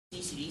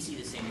DC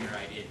the same year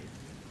I did.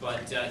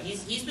 But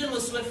he's been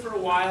with Swift for a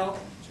while,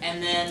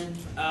 and then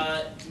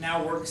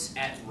now works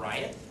at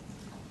Riot.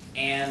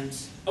 And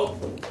oh,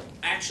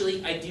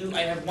 actually, I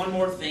have one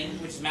more thing,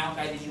 which is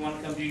Malachi. Did you want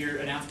to come do your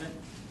announcement?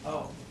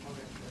 Oh,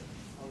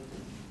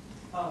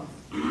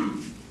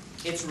 okay.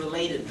 It's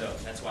related though.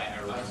 That's why I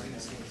I was remember. going to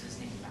say, is his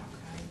name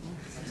Malachi?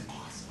 That's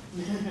awesome.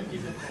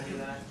 People call me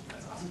that.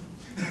 That's awesome.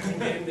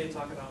 They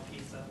talk about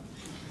pizza.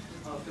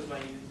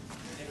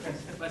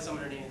 Because my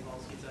summoner name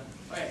involves pizza.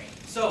 Okay,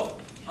 so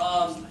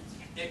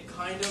it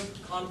kind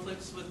of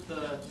conflicts with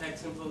the Tech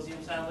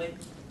Symposium, sadly.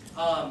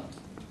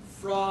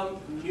 From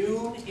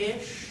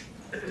noon-ish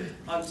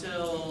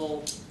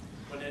until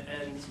when it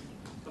ends,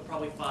 but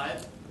probably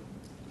 5.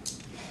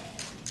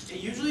 It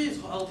usually is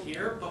held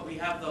here, but we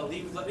have the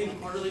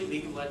quarterly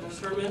League of Legends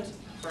tournament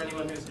for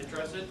anyone who's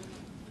interested.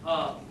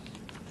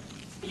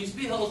 It used to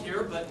be held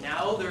here, but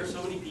now there are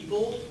so many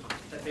people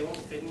that they won't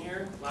fit in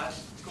here.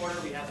 Last quarter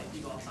we had like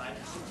people outside.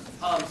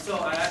 So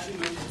I actually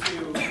moved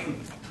to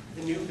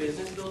the new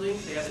business building.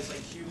 They have this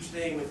like huge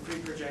thing with 3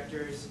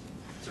 projectors.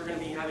 So we're going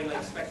to be having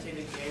like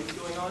spectated games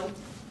going on.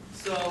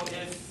 So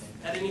if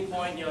at any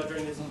point,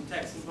 during this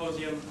Tech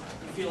Symposium,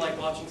 you feel like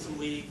watching some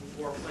League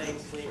or playing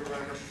some League or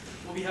whatever,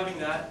 we'll be having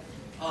that.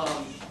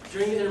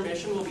 During the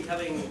intermission, we'll be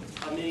having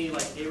a mini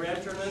like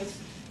ARAM tournaments.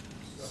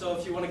 So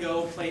if you want to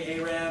go play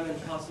ARAM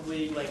and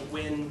possibly like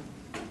win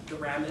the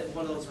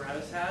one of those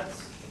Rammus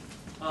hats,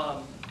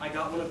 I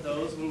got one of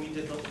those when we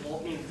did the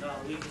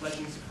League of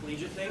Legends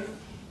collegiate thing.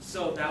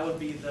 So that would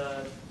be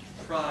the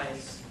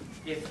prize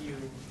if you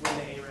win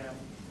the ARAM.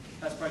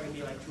 That's probably going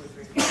to be like 2 or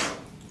 3 people.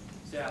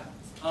 So yeah,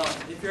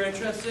 if you're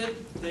interested,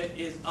 that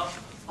is up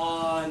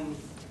on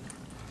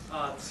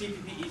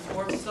CPP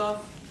Esports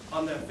stuff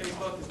on the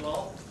Facebook as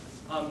well.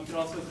 You can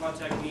also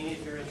contact me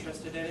if you're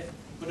interested in it.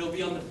 But it'll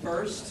be on the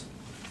 1st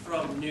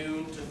from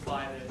noon to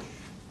 5-ish.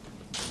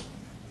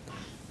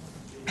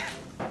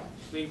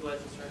 League of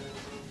Legends tournament.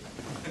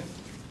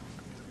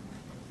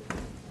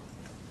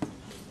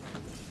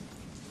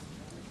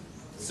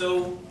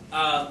 So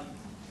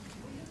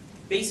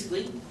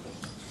basically,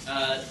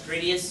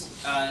 Gradius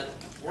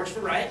works for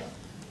Riot,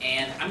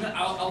 and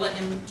I'll let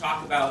him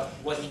talk about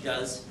what he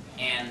does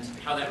and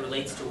how that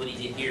relates to what he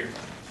did here.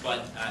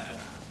 But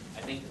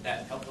I think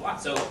that helped a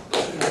lot. So,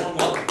 warm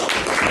welcome.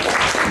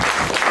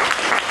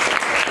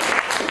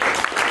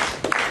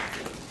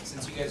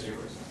 Since you guys are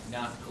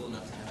not cool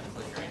enough to have a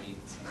clicker, I need.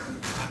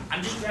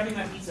 I'm just grabbing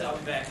my pizza. I'll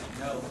be back.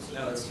 No,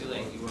 it's too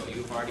late.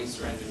 You've already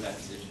surrendered that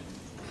position.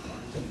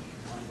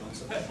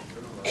 Okay.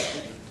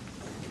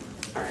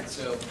 All right.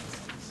 So,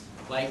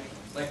 like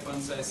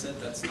Funsize said,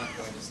 that's not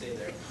going to stay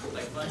there.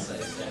 Like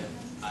Funsize said,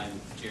 I'm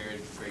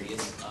Jared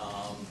Gradius.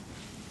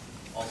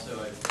 Also,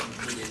 I've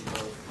included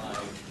both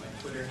my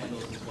Twitter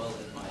handles as well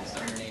as my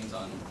summer names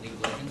on League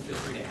of Legends. Feel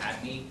free to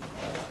add me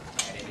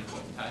at any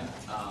point in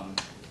time.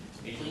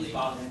 Usually,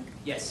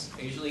 yes,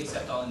 I usually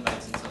accept all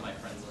invites until my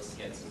friends list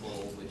gets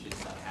full, which it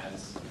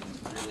has.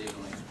 It's really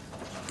annoying.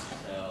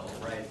 So,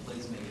 right,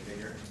 please make it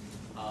bigger.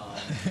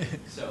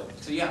 So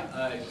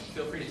yeah,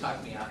 feel free to talk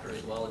to me after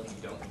as well if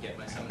you don't get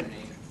my summoner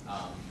name.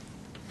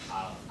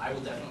 I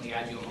will definitely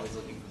add you. I'm always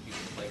looking for people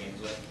to play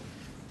games with.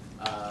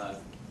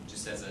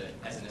 Just as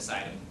an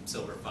aside, I'm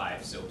Silver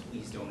 5, so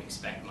please don't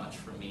expect much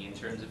from me in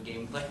terms of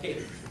gameplay.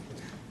 Okay,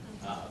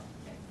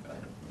 go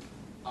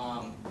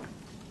ahead.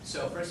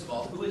 So first of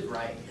all, who is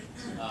Riot?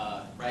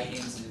 Riot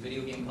Games is a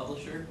video game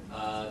publisher.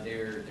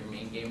 Their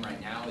main game right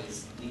now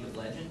is League of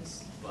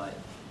Legends, but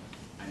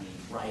I mean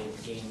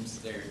Riot Games,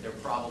 they're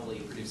probably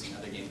producing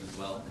other games as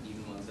well,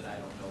 even ones that I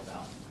don't know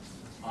about.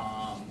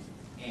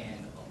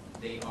 And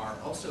they are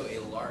also a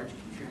large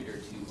contributor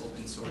to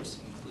open source,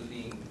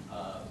 including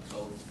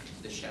both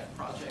the Chef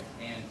Project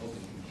and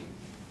OpenCompute.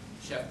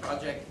 Chef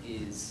Project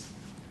is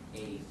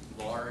a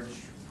large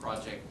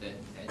project that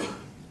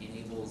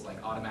enables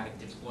like automatic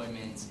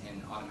deployment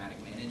and automatic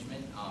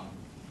management.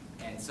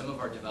 And some of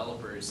our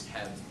developers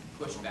have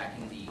pushed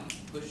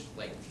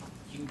like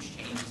huge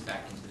changes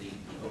back into the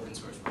open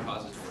source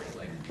repository.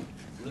 Like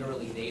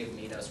literally, they have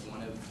made us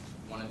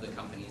one of the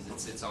companies that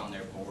sits on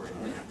their board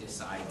that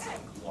decides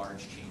like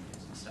large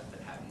changes and stuff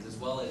that happens, as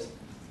well as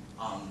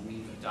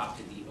we've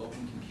adopted the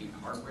OpenCompute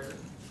hardware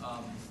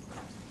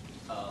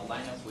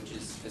lineup, which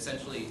is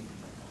essentially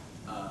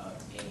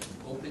an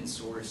open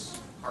source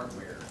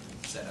hardware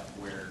setup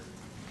where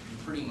you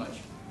pretty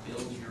much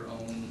build your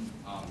own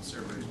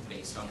servers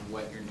based on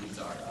what your needs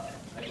are.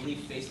 I believe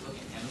Facebook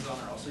and Amazon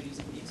are also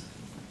using these.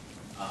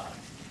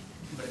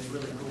 But it's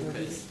really cool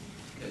because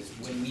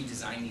when we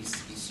design these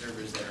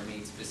servers that are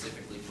made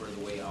specifically for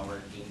the way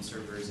our game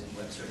servers and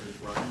web servers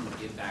run, we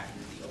give back to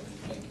the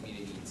open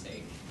community and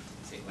say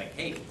like,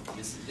 hey,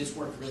 this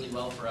worked really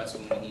well for us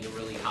when we need a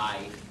really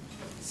high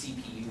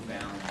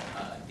CPU-bound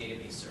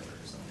database server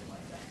or something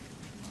like that.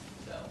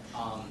 So,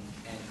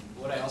 and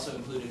what I also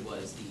included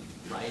was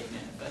the Riot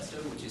Manifesto,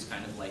 which is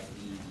kind of like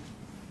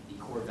the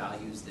core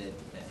values that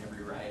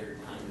every Rioter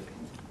kind of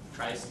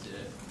tries to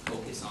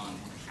focus on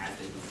as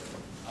they do it.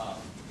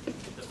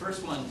 The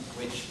first one,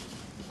 which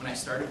when I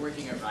started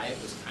working at Riot,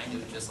 it was kind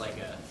of just like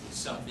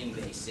something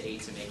they say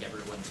to make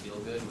everyone feel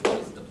good, which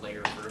is the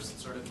player first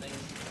sort of thing.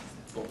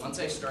 But once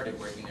I started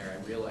working there,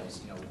 I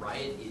realized,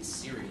 Riot is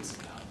serious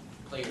about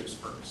players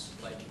first.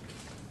 Like,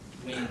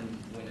 when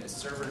a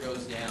server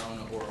goes down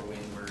or when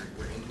we're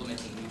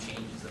implementing new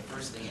changes, the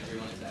first thing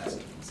everyone is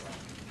asking is like,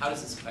 how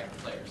does this affect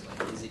the players?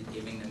 Like, is it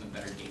giving them a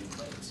better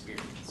gameplay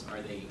experience?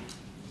 Are they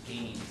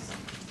gaining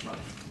something from it?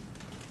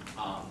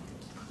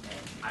 And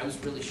I was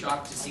really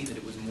shocked to see that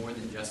it was more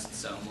than just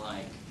some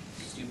like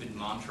stupid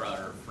mantra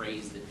or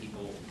phrase that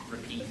people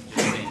repeat,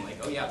 just saying like,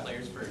 oh yeah,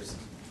 players first,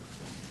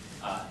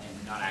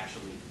 and not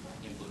actually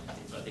implement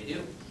it, but they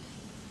do.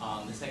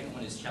 The second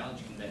one is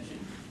challenge convention.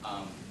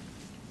 A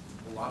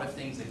lot of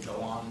things that go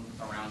on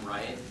around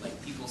Riot,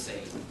 like people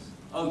say,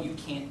 oh, you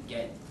can't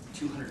get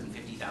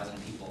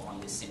 250,000 people on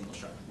this single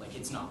shard. Like,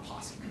 it's not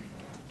possible.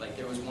 Like,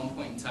 there was one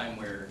point in time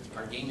where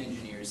our game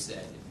engineers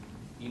said,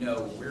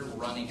 we're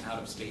running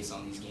out of space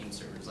on these game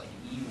servers. Like,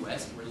 EU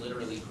West, we're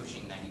literally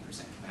pushing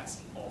 90%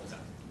 capacity all the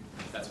time.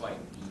 That's why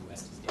EU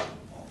West is dead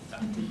all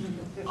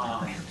the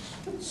time.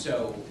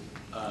 So,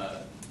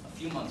 a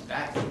few months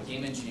back,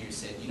 game engineers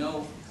said,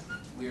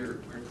 we're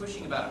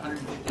pushing about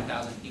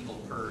 150,000 people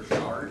per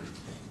shard,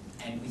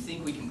 and we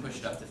think we can push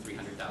it up to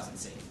 300,000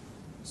 safe.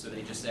 So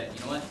they just said, you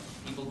know what,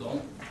 people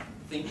don't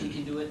think we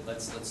can do it,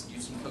 let's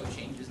do some code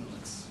changes and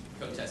let's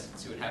code test it,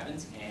 see what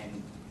happens.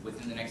 And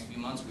within the next few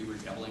months, we were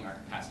doubling our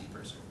capacity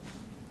per server,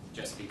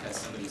 just because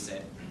somebody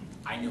said,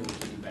 I know we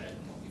can do better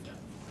than what we've done.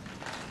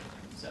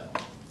 So,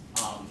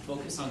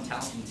 focus on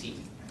talent and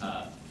team.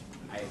 I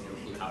have no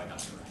clue how I got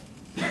to Riot.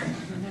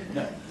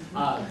 No,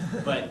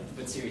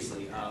 but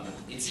seriously,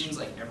 it seems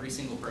like every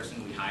single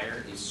person we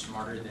hire is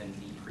smarter than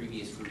the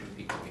previous group of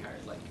people we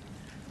hired. Like,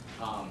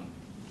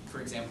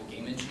 for example,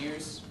 game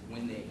engineers,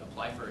 when they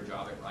apply for a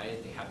job at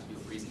Riot, they have to do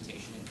a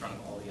presentation in front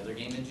of all the other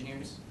game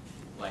engineers,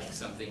 like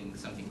something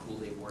cool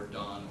they've worked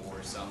on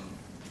or some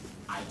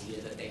idea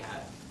that they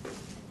had.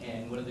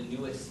 And one of the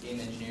newest game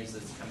engineers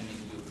that's coming in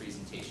to do a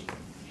presentation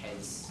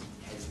has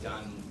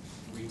done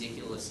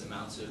ridiculous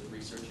amounts of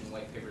research and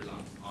white papers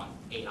on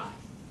AI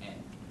and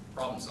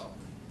problem solving.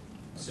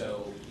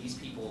 So these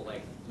people,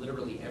 like,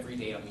 literally every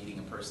day I'm meeting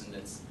a person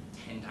that's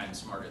 10 times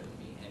smarter than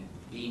me, and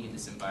being in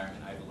this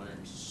environment, I've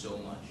learned so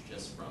much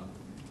just from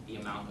the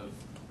amount of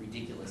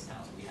ridiculous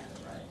talent we have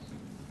at Riot.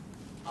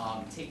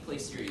 Take play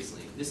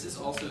seriously. This is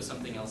also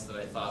something else that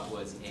I thought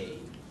was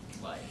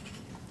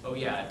oh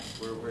yeah,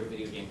 we're a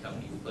video game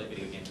company, we play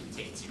video games, we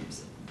take it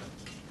seriously.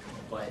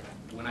 But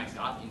when I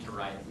got into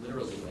Riot,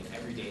 literally, like,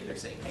 every day they're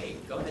saying, hey,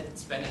 go ahead and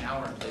spend an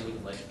hour and play League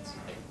of Legends.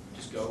 Like,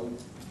 just go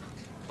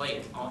play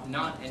it.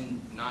 Not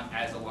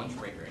as a lunch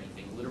break or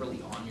anything,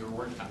 literally on your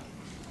work time.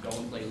 Go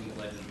and play League of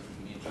Legends with the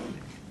community.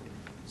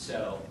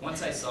 So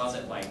once I saw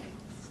that, like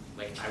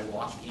I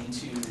walked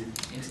into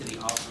the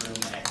ops room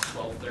at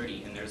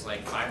 12:30 and there's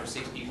like 5 or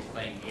 6 people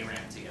playing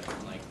ARAM together.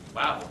 I'm like,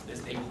 wow,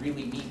 they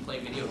really mean play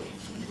video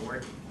games when you're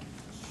working.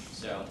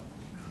 So,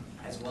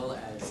 as well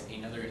as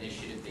another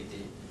initiative they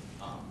did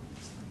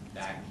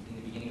back in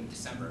the beginning of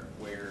December,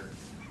 where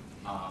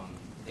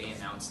they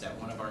announced that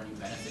one of our new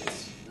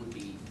benefits would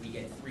be we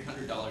get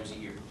 $300 a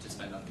year to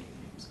spend on video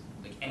games,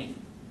 like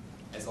anything,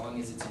 as long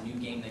as it's a new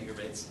game that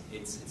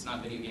it's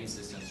not video game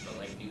systems, but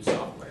like new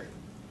software.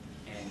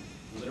 And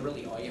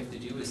literally all you have to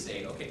do is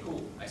say, okay,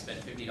 cool, I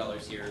spent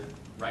 $50 here,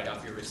 write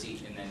off your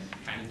receipt, and then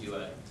kind of do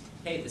a,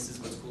 hey, this is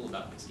what's cool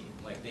about this game.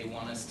 Like, they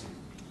want us to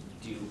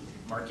do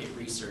market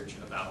research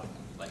about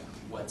like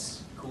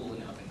what's cool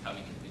and up and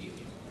coming in video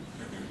games.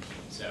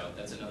 So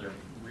that's another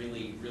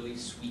really, really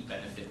sweet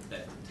benefit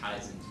that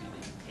ties into the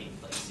take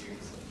play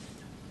seriously.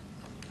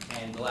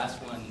 And the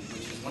last one,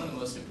 which is one of the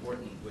most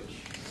important, which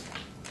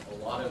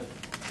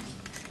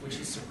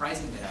is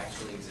surprising that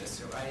actually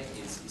exists, right,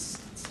 is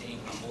staying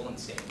humble and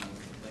staying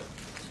hungry. Like,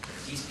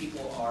 these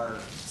people are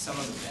some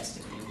of the best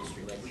in the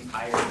industry. Like, we've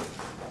hired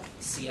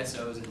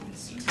CSOs and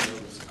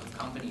CTOs of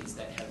companies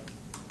that have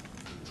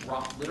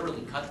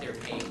literally cut their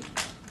pay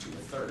to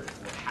a third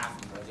or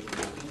half of what they were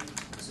making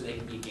so they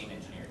could be a game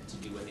engineer to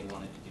do what they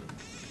wanted to do.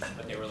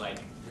 But they were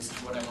like, this is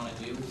what I want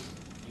to do.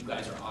 You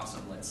guys are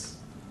awesome.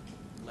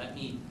 Let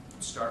me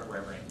start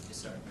wherever I need to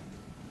start.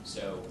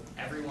 So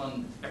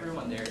everyone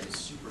there is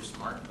super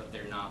smart, but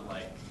they're not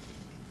like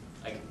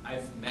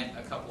I've met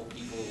a couple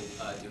people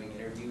doing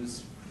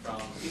interviews from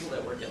people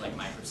that work at like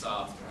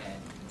Microsoft and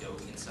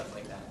Adobe and stuff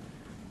like that.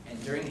 And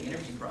during the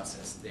interview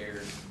process,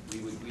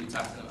 we would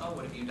talk to them, oh,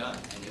 what have you done?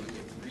 And they would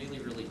get really,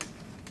 really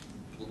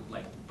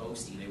like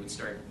boasty. They would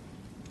start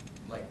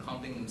like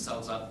pumping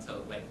themselves up to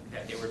like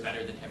that they were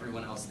better than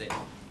everyone else that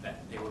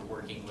they were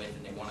working with,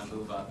 and they want to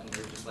move up. And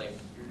they're just like,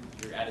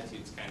 your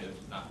attitude's kind of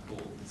not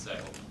cool.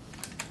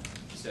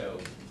 So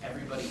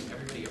everybody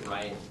at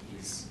Riot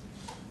is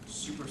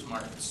super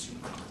smart,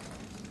 super humble.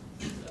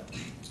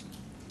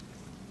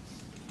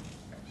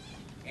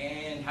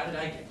 And how did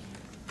I get here?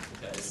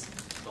 Because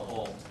the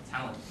whole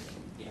talent thing,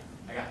 yeah,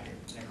 I got here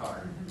in a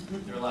car.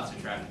 There were lots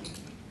of traffic.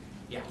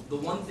 Yeah, the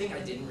one thing I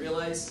didn't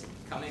realize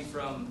coming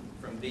from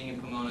from being in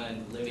Pomona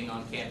and living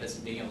on campus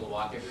and being able to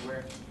walk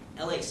everywhere,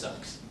 LA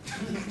sucks.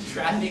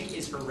 Traffic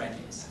is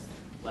horrendous.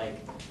 Like,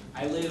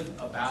 I live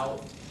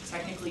about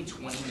technically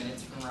 20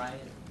 minutes from Riot,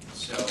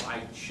 so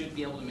I should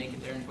be able to make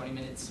it there in 20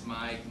 minutes.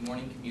 My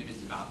morning commute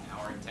is about an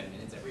hour and 10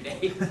 minutes every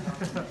day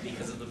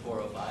because of the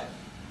 405.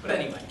 But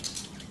anyway,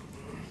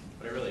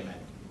 what I really meant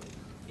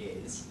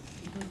is,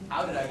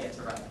 how did I get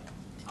to Riot?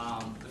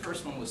 The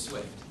first one was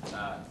Swift.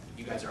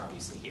 You guys are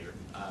obviously here.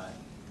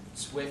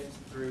 Swift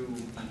through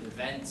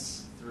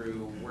events,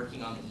 through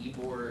working on the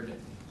e-board,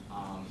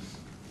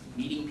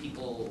 meeting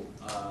people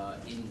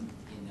in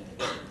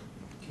the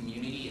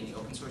community, in the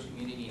open source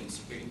community, and the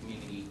security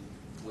community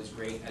was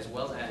great, as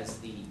well as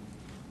the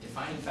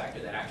defining factor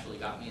that actually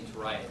got me into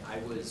Riot. I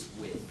was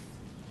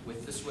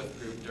with the Swift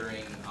group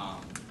during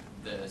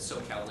the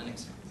SoCal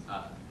Linux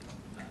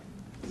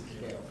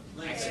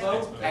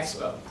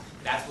Expo.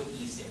 That's what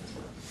E stands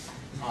for.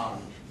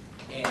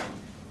 And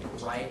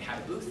Riot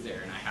had a booth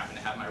there, and I happened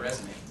to have my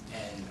resume,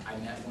 and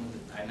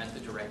I met the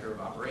director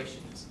of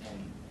operations, and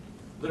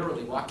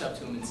literally walked up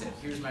to him and said,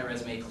 "Here's my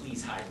resume,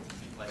 please hire me.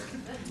 Like,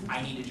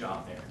 I need a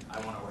job there. I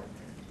want to work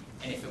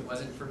there." And if it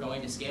wasn't for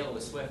going to Scale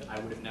with Swift, I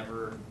would have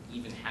never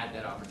even had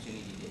that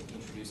opportunity to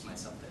introduce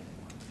myself to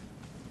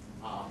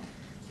anyone.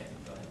 Okay,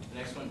 go ahead. The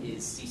next one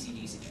is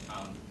CCDC.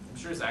 I'm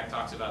sure Zach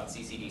talks about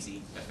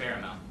CCDC a fair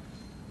amount.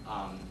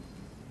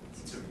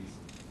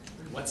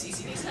 What's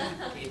CCDC?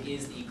 It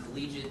is the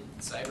Collegiate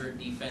Cyber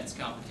Defense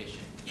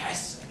Competition.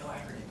 Yes, I know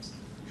acronyms.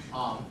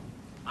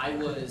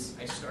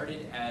 I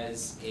started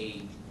as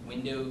a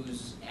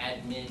Windows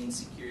admin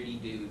security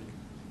dude.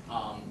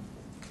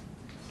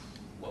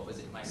 What was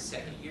it, my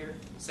second year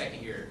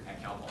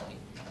at Cal Poly.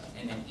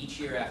 And then each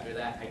year after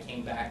that, I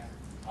came back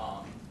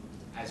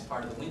as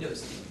part of the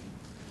Windows team.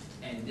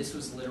 And this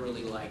was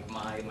literally like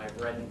my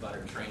bread and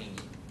butter training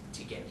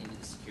to get into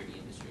the security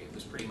industry. It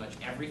was pretty much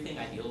everything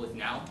I deal with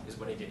now is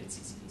what I did at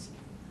CCDC.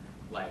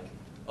 Like,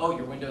 oh,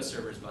 your Windows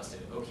server's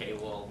busted. Okay,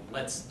 well,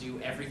 let's do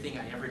everything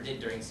I ever did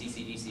during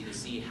CCDC to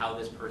see how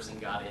this person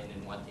got in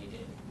and what they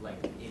did.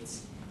 Like,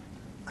 it's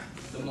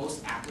the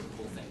most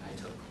applicable thing I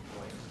took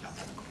away from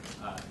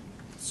Cal.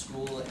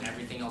 School and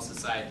everything else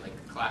aside,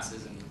 like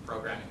classes and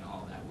programming and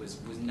all of that, was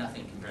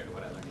nothing compared to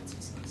what I learned at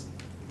CCDC.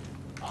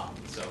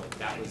 So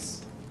that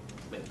was,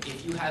 but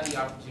if you have the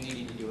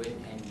opportunity to do it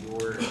and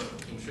you're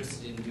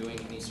interested in doing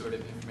any sort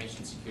of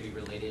information security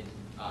related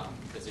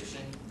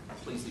position,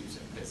 please do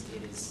so, because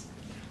it is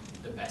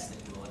the best thing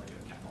you will ever do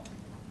at Cal Poly.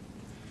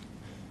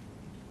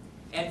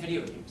 And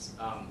video games.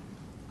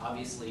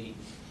 Obviously,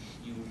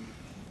 you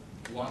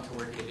want to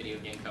work at a video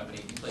game company,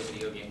 if you play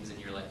video games and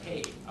you're like,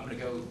 hey, I'm going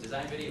to go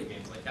design video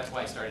games. Like, that's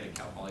why I started at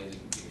Cal Poly as a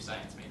computer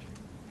science major.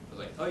 I was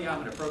like, oh yeah, I'm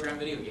going to program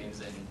video games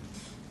and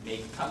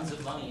make tons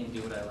of money and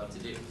do what I love to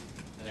do.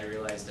 And I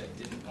realized I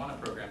didn't want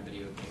to program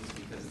video games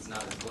because it's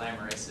not as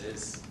glamorous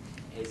as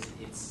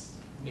it's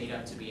made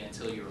up to be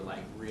until you were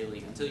like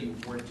until you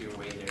worked your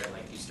way there.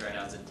 Like, you start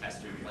out as a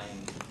tester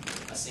playing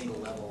a single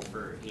level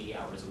for 80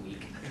 hours a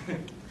week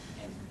and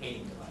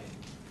hating your life.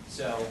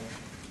 So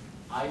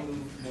I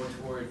moved more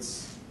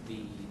towards the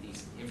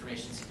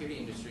information security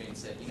industry and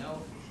said, you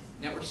know,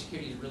 network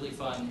security is really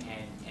fun,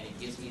 and it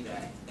gives me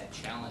that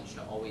challenge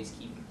to always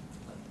keep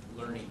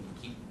learning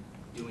and keep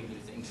doing new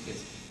things,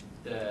 because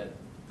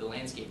the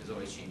landscape is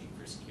always changing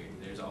for security.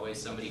 There's always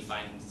somebody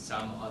finding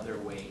some other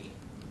way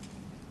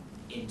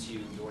into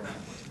your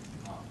network.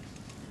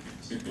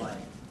 But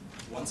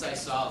once I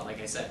saw, like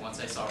I said, once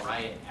I saw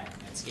Riot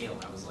at Scale,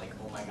 I was like,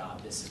 oh my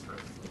god, this is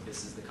perfect. Like,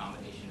 this is the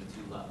combination of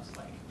two loves,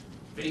 like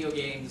video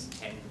games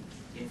and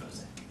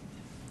InfoSec.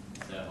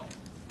 So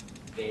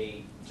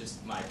they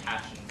just, my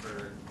passion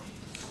for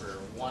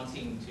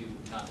wanting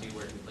to not do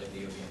work and play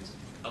video games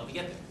helped me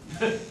get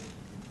there.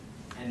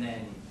 And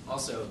then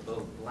also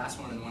the last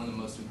one, and one of the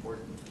most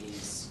important,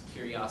 is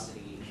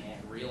curiosity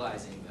and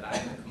realizing that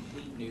I'm a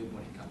complete noob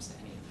when it comes to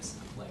any of this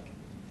stuff. Like,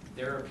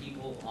 there are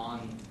people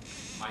on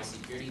my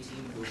security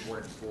team who've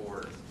worked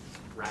for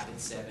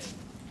Rapid7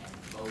 and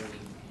Boeing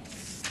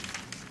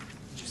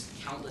and just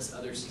countless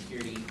other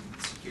security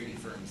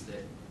firms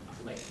that,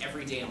 like,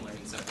 every day I'm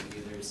learning something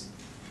new. There's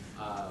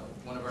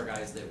one of our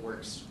guys that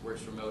works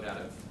remote out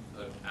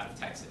of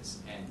Texas,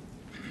 and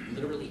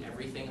literally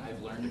everything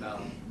I've learned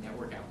about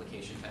network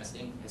application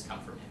testing has come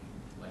from him.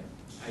 Like,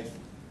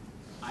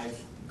 I've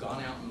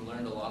gone out and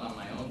learned a lot on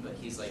my own, but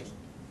he's like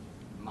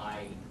my,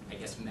 I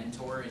guess,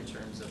 mentor in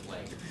terms of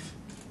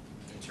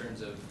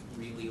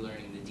really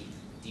learning the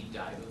deep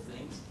dive of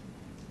things.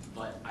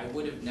 But I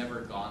would have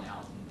never gone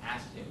out and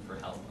asked him for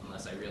help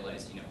unless I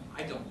realized, you know,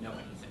 I don't know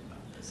anything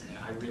about this, and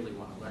I really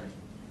want to learn it.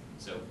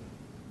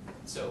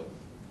 So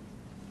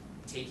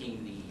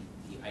taking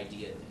the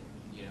idea that,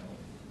 you know,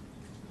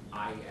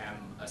 I am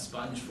a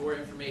sponge for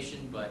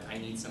information, but I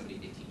need somebody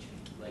to teach me.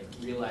 Like,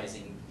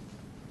 realizing,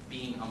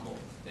 being humble,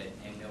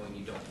 and knowing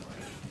you don't know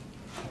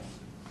anything.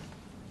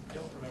 I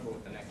don't remember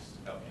what the next,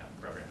 oh yeah,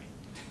 programming.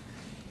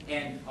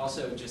 And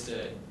also just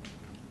a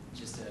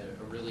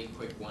really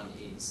quick one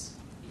is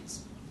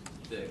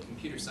the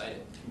computer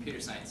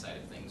science side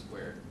of things,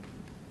 where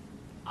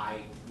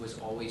I was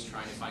always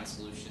trying to find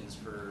solutions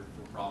for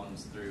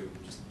problems through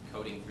just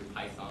coding through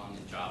Python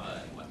and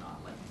Java and whatnot.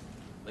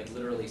 Like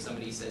literally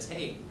somebody says,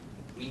 hey,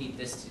 we need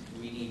this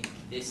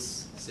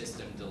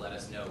system to let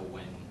us know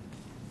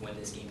when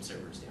this game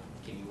server's down.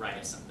 Can you write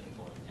us something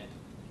for it? And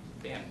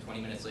bam,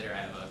 20 minutes later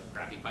I have a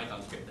crappy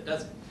Python script that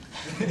does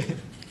it.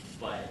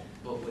 But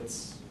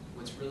what's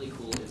really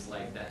cool is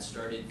like that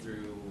started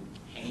through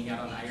hanging out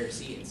on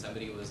IRC, and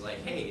somebody was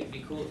like, hey, it'd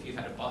be cool if you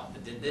had a bot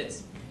that did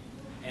this.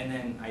 And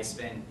then I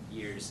spent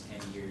years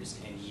and years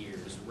and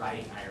years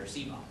writing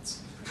IRC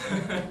bots.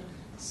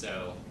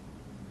 So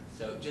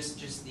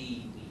just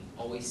the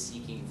always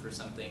seeking for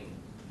something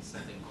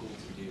cool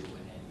to do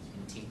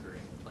and tinkering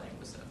and playing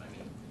with stuff. I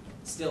mean,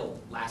 still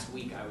last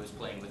week I was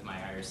playing with my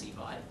IRC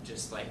bot,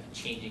 just like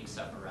changing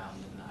stuff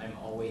around, and I'm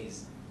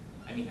always,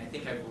 I mean, I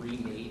think I've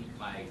remade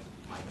my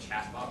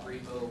chatbot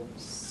repo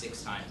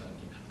 6 times on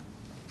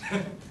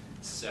GitHub.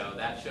 So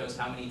that shows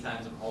how many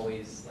times I'm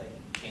always like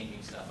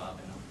changing stuff up,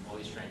 and I'm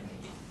always trying to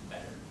make it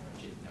better,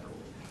 which it never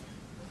will.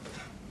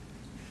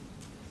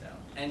 So,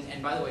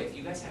 and by the way, if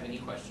you guys have any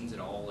questions at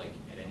all, like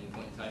at any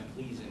point in time,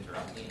 please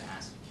interrupt me and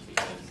ask,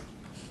 because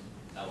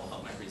that will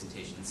help my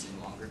presentation seem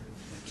longer.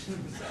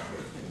 So,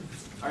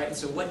 all right,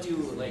 so what do,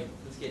 like,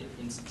 let's get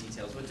into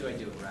details. What do I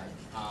do at Riot?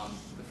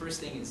 The first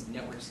thing is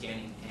network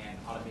scanning and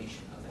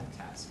automation of that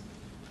task.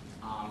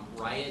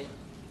 Riot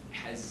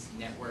has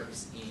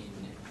networks in,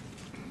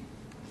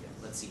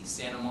 let's see,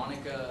 Santa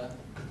Monica,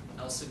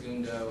 El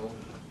Segundo,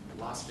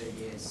 Las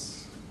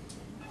Vegas,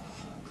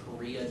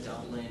 Korea,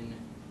 Dublin,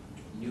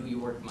 New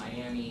York,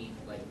 Miami,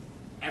 like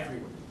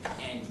everywhere.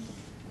 And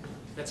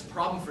that's a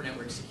problem for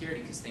network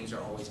security because things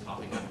are always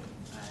popping up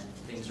and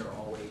things are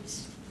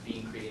always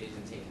being created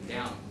and taken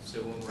down. So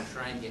when we're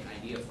trying to get an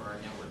idea for our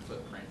network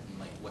footprint and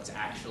like what's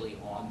actually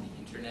on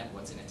the internet,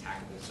 what's an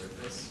attackable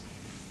surface,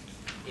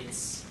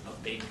 it's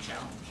a big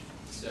challenge.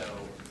 So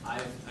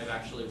I've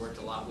actually worked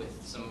a lot with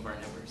some of our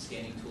network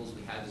scanning tools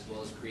we have, as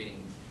well as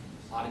creating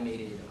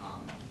automated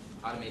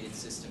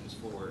systems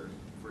for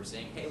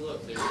saying, hey,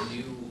 look, there's a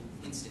new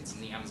instance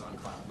in the Amazon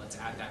cloud. Let's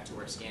add that to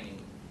our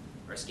scanning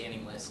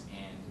list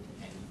and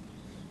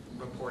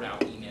report out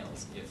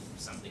emails if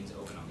something's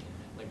open on the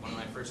internet. Like one of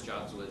my first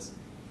jobs was,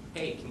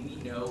 hey, can we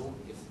know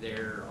if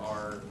there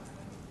are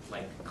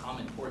like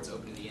common ports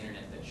open to the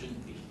internet that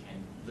shouldn't be?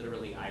 And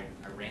literally I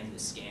ran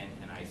this scan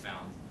and I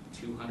found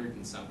 200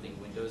 and something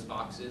Windows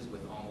boxes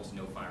with almost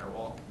no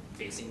firewall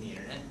facing the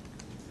internet,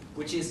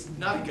 which is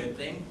not a good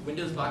thing.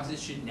 Windows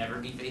boxes should never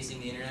be facing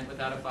the internet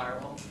without a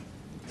firewall.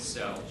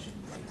 So,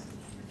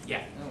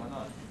 yeah. No, why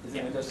not?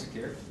 Isn't Windows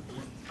secure?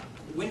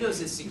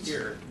 Windows is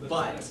secure,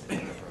 but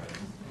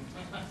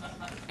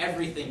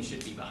everything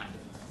should be behind it.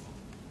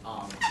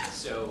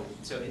 So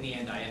in the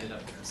end, I ended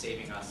up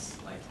saving us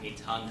like a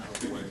ton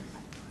of work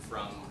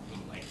from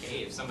like,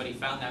 hey, if somebody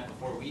found that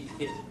before we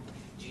did,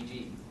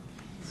 GG.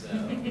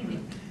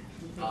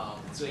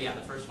 So yeah,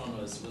 the first one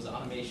was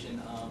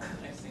automation.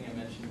 The next thing I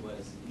mentioned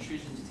was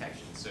intrusion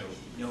detection. So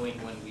knowing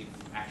when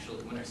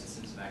our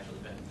systems have actually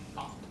been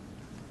popped.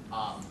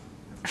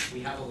 We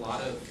have a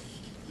lot of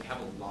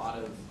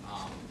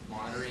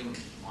monitoring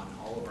on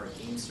all of our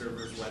game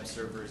servers, web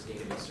servers,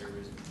 database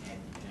servers, and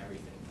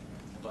everything.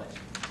 But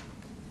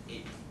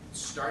it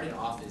started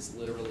off as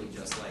literally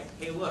just like,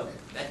 hey, look,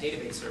 that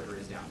database server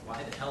is down.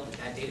 Why the hell did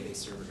that database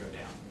server go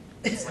down?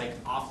 It's like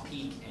off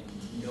peak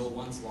and no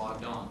one's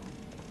logged on.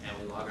 And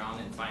we log on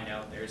and find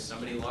out there's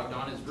somebody logged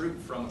on as root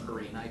from a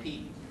Korean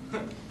IP.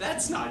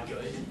 That's not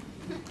good.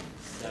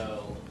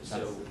 So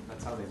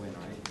That's how they win,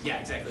 right? yeah,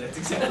 exactly. That's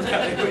exactly how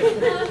they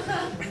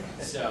win.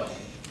 So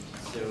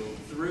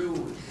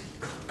through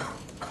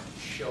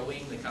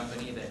showing the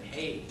company that,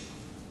 hey,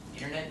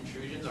 internet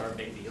intrusions are a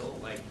big deal.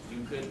 Like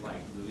you could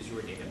like lose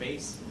your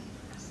database.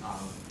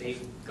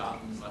 They've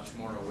gotten much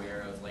more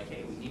aware of like,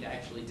 hey, we need to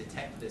actually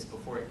detect this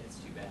before it gets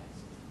too bad.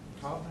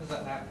 How often does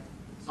that happen?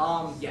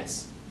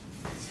 Yes.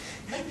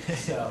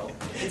 So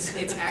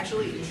it's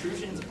actually,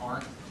 intrusions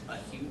aren't a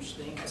huge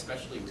thing,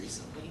 especially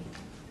recently.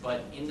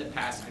 But in the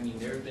past, I mean,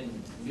 there have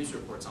been news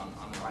reports on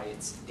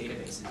Riot's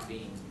databases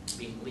being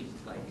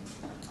leaked. Like,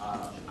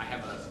 I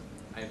have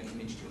an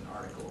image to an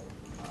article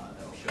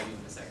that I'll show you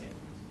in a second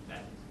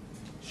that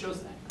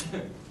shows that. So,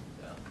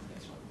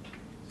 next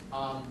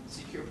one.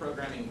 Secure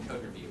programming and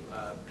code review.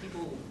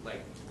 People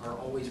like are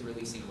always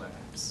releasing web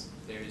apps.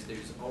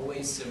 There's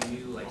always some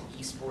new like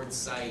esports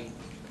site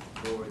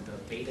or the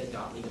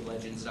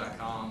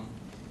beta.leagueoflegends.com,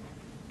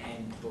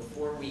 and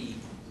before we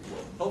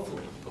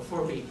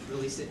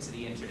release it to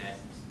the internet,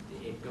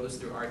 it goes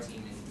through our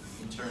team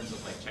in terms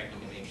of like checking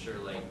to make sure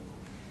like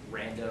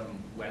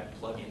random web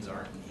plugins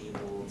aren't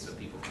enabled so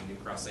people can do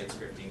cross-site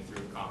scripting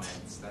through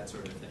comments, that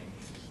sort of thing.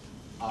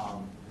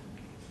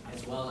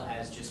 As well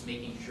as just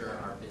making sure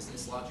our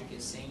business logic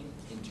is sane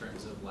in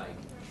terms of like,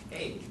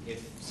 hey,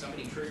 if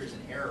somebody triggers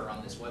an error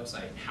on this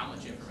website, how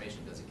much information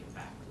does it get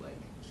back? Like,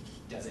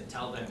 does it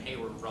tell them, hey,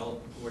 we're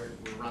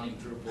running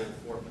Drupal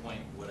 4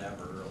 point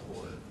whatever,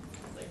 or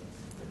like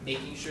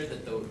making sure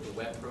that the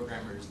web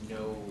programmers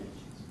know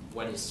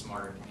what is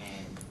smart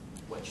and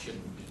what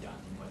shouldn't be. out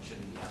and what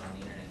shouldn't be out on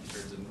the internet in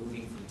terms of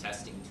moving from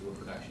testing to a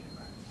production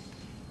environment.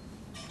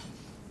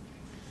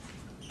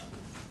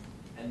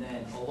 And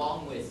then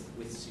along with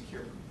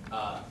secure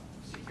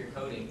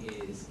coding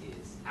is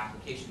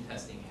application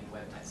testing and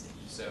web testing.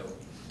 So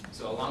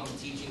along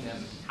with teaching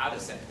them how to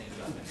set things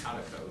up and how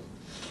to code,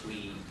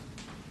 we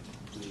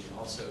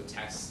also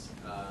test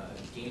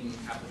game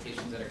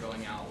applications that are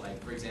going out,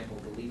 like for example,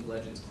 the League of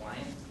Legends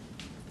client.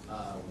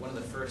 One of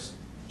the first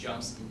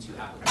jumps into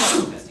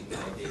application testing that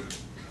I did,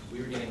 we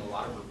were getting a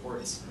lot of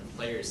reports from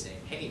players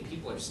saying, hey,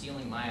 people are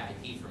stealing my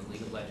IP from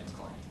League of Legends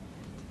client.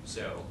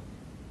 So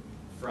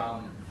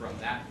from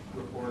that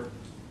report,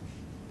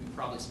 we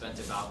probably spent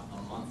about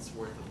a month's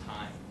worth of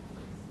time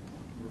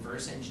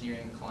reverse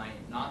engineering the client,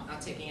 not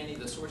taking any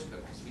of the source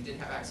code, because we did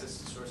have access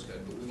to source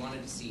code, but we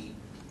wanted to see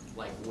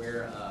like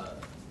where a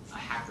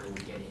hacker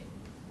would get in.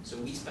 So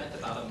we spent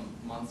about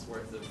a month's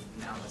worth of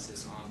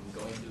analysis on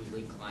going through the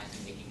League client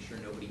and making sure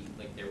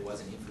there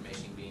wasn't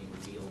information being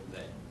revealed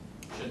that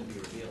shouldn't be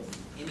revealed.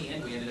 In the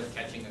end, we ended up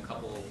catching a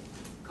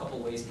couple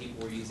ways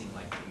people were using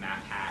like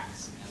map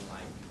hacks and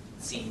like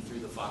seeing through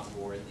the fog of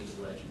war in League of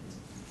Legends.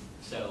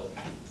 So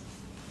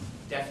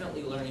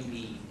definitely learning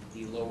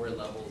the lower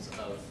levels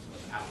of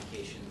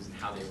applications and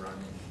how they run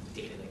and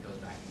data that goes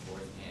back and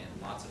forth,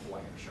 and lots of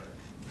Wireshark.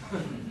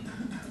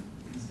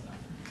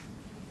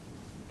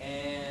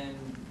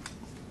 And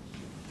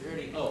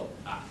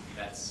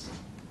that's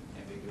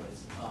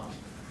ambiguous.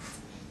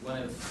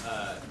 One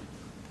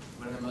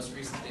of the most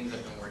recent things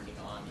I've been working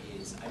on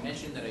is, I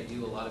mentioned that I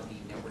do a lot of the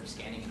network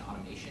scanning and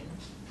automation,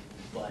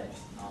 but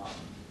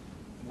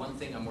one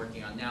thing I'm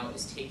working on now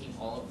is taking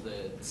all of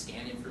the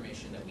scan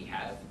information that we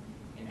have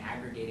and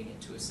aggregating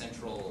it to a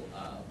central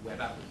web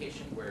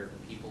application where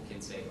people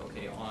can say,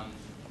 okay, on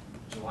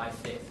July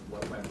 5th,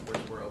 what web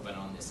ports were open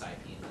on this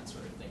IP and that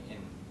sort of thing, and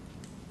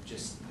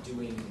just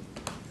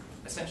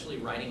essentially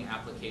writing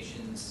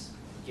applications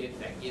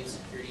that give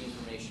security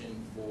information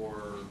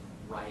for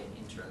Riot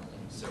internally,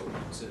 so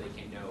they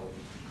can know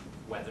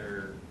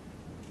whether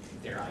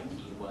their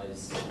IP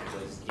was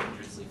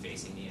dangerously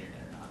facing the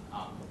internet or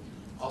not.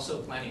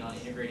 Also planning on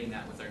integrating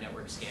that with our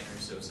network scanner,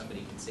 so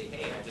somebody can say,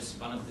 hey, I just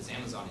spun up this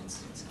Amazon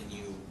instance.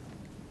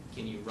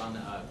 Can you run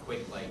a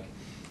quick like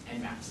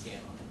Nmap scan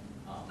on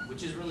it?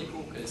 Which is really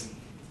cool because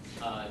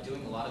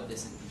doing a lot of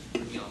this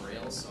in Ruby on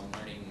Rails, so I'm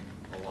learning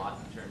a lot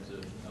in terms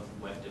of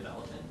web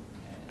development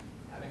and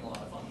having a lot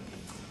of fun with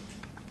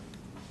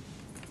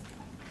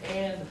it.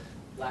 And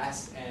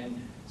last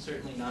and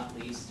certainly not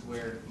least,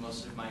 where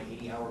most of my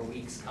 80-hour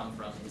weeks come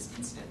from, is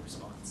incident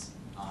response.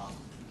 You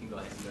can go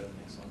ahead and go to the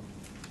next one.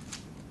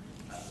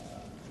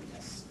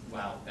 Yes.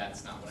 Wow,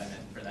 that's not what I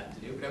meant for that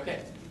to do, but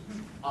okay.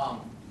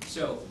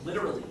 So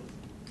literally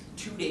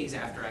 2 days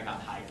after I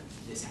got hired,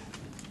 this happened.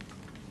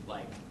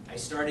 Like, I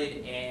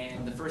started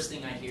and the first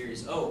thing I hear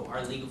is, oh,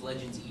 our League of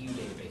Legends EU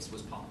database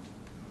was popped.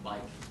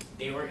 Like,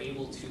 they were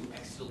able to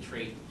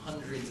exfiltrate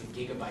hundreds of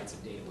gigabytes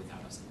of data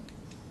without us knowing.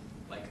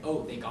 Like,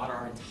 oh, they got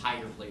our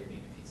entire player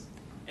database.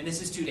 And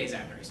this is 2 days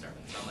after I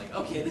started. So I'm like,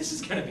 okay, this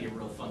is gonna be a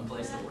real fun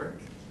place to work.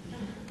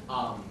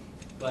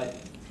 But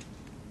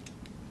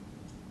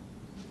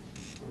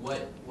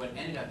what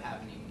ended up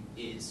happening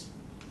is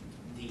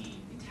the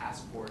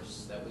task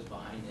force that was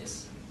behind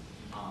this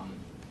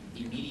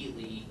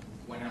immediately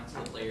went out to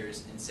the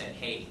players and said,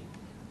 hey,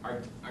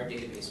 our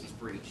database was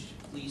breached.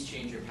 Please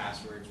change your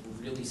passwords.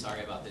 We're really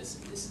sorry about this.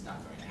 This is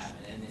not going to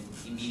happen. And then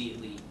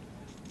immediately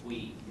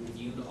we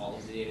reviewed all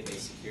of the database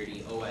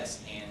security, OS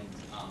and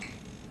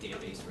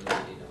database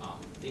related.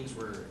 Things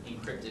were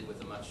encrypted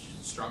with a much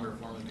stronger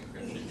form of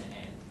encryption,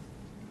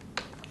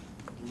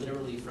 and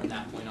literally from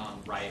that point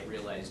on, Riot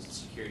realized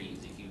security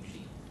is a huge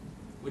deal,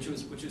 which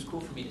was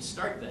cool for me to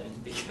start then,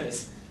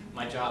 because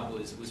my job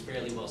was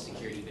fairly well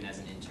secured even as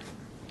an intern.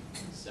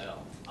 So,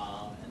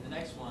 and the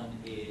next one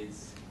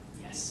is,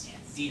 yes,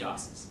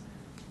 DDoSes.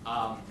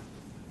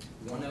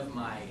 One of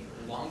my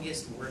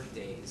longest work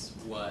days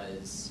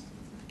was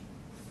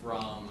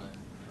from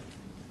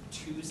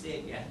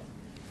Tuesday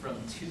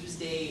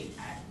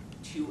at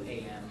 2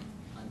 a.m.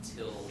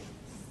 until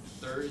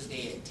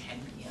Thursday at 10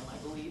 p.m., I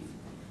believe.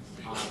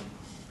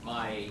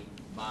 My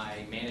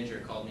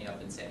manager called me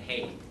up and said,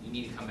 hey, you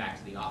need to come back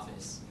to the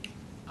office.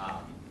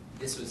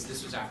 This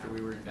was after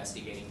we were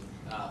investigating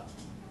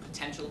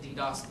potential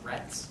DDoS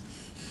threats,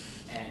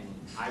 and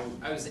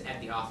I was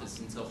at the office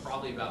until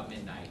probably about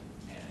midnight,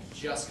 and I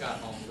just got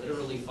home,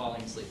 literally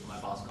falling asleep. My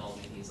boss called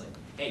me and he's like,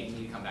 hey, you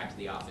need to come back to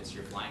the office.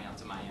 You're flying out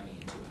to Miami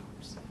in 2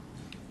 hours.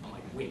 I'm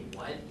like, wait,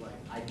 what? Like,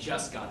 I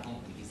just got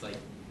home. He's like,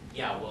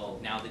 yeah, well,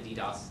 now the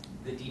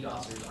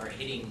DDoSers are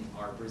hitting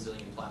our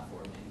Brazilian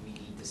platform and we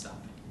need to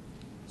stop it.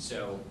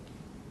 So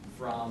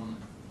from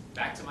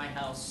back to my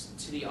house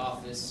to the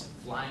office,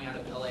 flying out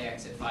of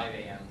LAX at 5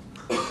 a.m.,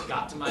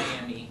 got to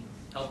Miami,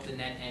 helped the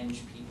NetEng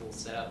people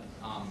set up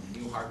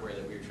new hardware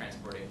that we were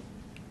transporting.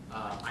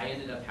 I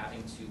ended up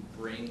having to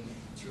bring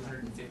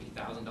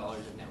 $250,000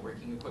 of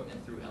networking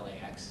equipment through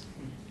LAX,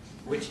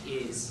 which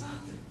is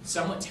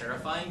somewhat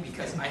terrifying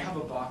because I have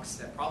a box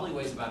that probably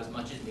weighs about as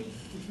much as me,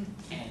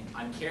 and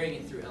I'm carrying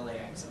it through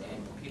LAX,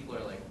 and people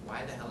are like,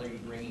 why the hell are you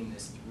bringing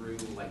this through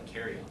like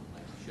carry-on?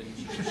 Like, shouldn't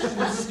you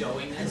be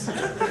stowing this?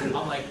 I'm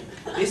like,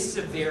 this is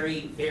a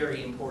very,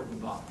 very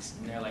important box.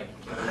 And they're like,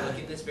 can we look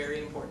at this very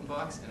important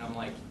box? And I'm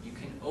like, you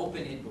can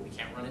open it, but we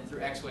can't run it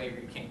through X-Wave,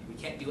 or we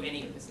can't do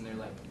any of this. And they're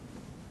like,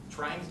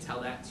 trying to tell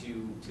that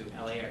to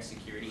LAX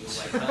security is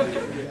like, telling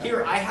them,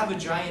 here, I have a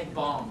giant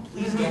bomb,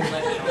 please don't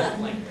let me on the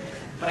plane.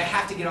 But I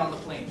have to get on the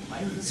plane,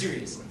 like,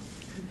 seriously.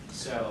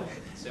 So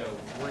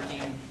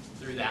working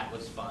through that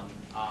was fun.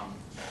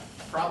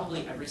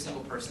 Probably every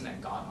single person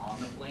that got on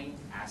the plane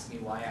asked me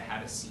why I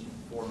had a seat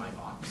for my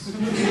box.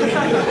 They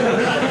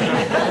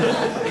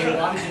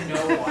wanted to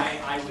know why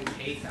I would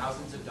pay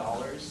thousands of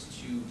dollars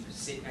to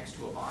sit next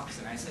to a box,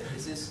 and I said,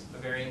 this is a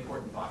very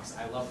important box.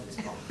 I love this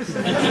box.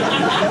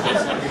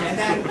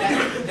 And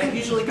that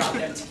usually got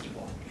them to keep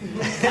on.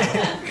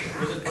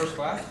 Was it first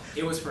class?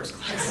 It was first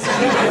class.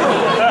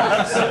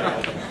 So,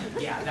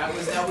 yeah,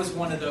 that was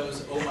one of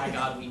those, oh my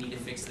God, we need to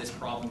fix this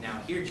problem now.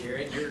 Here,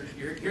 Jared,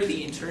 you're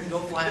the intern, go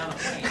fly on a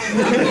plane.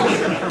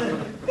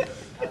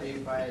 How do you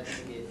buy a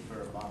ticket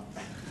for a bomb?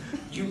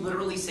 You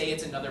literally say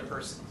it's another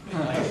person.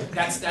 Like,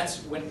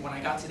 that's when I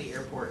got to the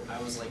airport, I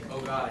was like,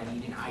 oh God, I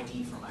need an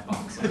ID for my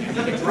box. Like, I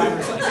need a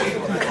driver's license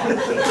for my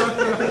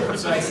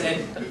box. So I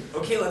said,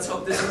 okay, let's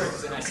hope this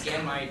works. And I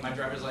scanned my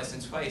driver's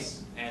license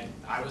twice, and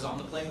I was on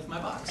the plane with my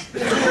box.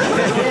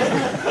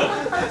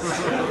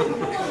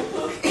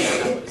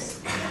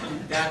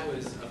 That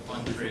was a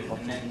fun trip.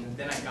 And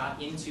then I got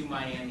into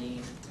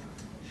Miami,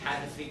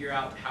 had to figure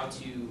out how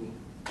to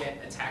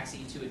get a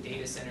taxi to a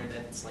data center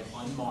that's like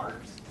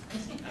unmarked.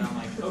 And I'm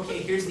like, okay,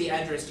 here's the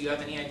address. Do you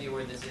have any idea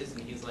where this is?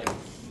 And he's like,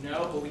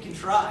 no, but we can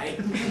try.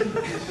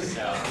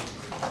 So,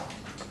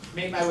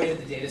 made my way to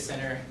the data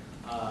center,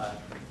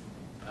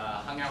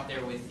 hung out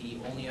there with the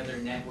only other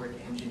network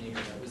engineer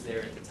that was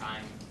there at the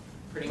time.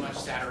 Pretty much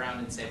sat around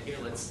and said, here,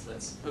 let's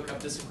hook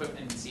up this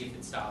equipment and see if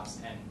it stops.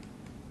 And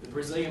the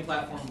Brazilian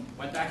platform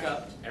went back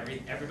up,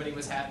 everybody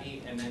was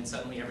happy, and then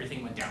suddenly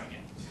everything went down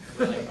again.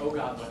 We're like, oh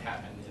God, what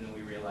happened? And then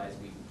we realized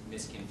we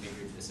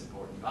misconfigured this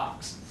important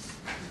box.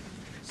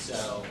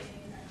 So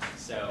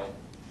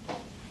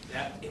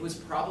that it was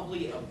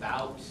probably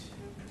about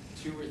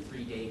 2 or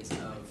 3 days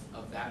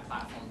of that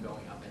platform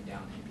going up and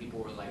down, and people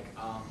were like,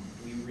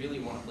 we really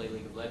want to play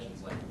League of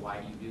Legends, like, why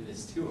do you do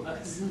this to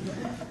us?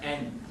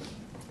 And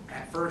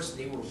at first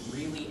they were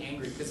really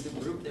angry because the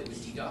group that was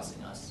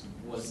DDoSing us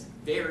was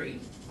very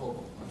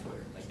vocal on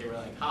Twitter. Like, they were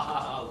like, ha ha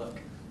ha, look,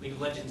 League of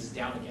Legends is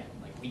down again,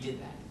 like, we did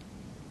that.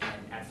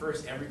 And at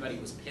first everybody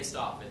was pissed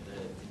off at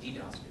the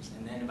DDoSers,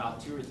 and then about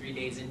 2 or 3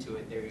 days into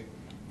it,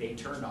 they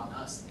turned on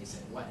us and they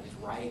said, what, is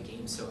Riot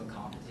Games so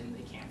incompetent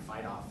they can't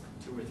fight off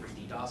 2 or 3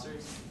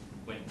 DDoSers?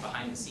 When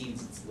behind the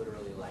scenes it's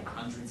literally like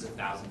hundreds of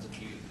thousands of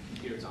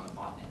computers on a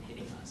botnet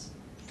hitting us.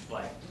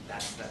 But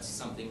that's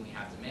something we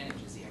have to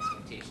manage, is the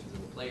expectations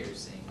of the players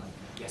saying, like,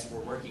 yes, we're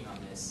working on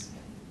this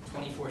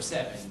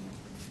 24/7,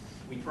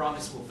 we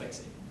promise we'll fix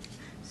it.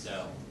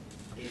 So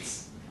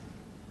it's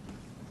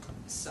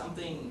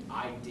something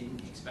I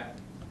didn't expect,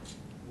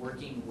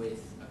 working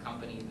with a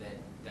company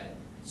that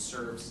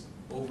serves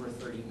over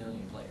 30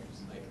 million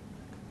players. Like,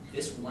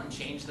 this one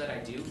change that I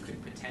do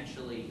could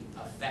potentially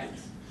affect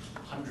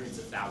hundreds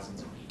of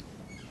thousands of people,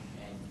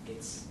 and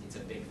it's a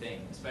big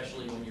thing,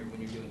 especially when you're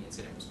doing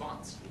incident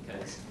response.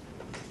 Because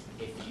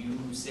if you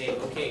say,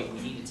 okay,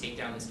 we need to take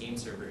down this game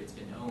server, it's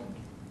been owned,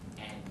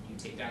 and you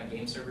take down a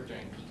game server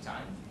during peak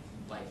time,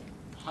 like,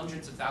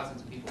 hundreds of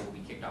thousands of people will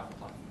be kicked off the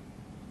platform,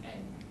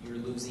 and you're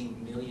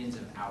losing millions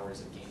of hours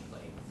of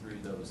gameplay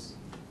through those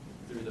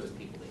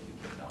people that you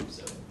kicked off.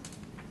 So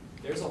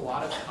there's a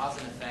lot of cause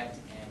and effect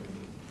and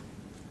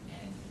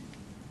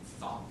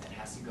thought that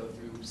has to go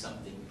through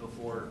something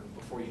before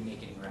you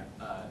make any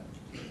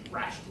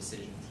rash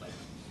decisions. Like,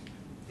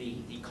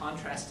 the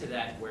contrast to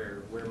that,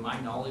 where my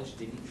knowledge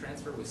didn't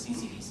transfer, was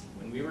CCDC.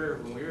 When we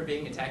were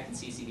being attacked in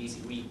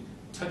CCDC, we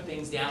took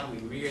things down, we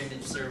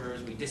re-imaged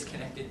servers, we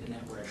disconnected the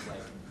network. Like,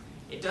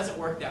 it doesn't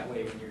work that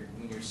way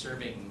when you're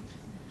serving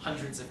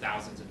hundreds of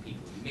thousands of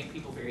people. You make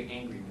people very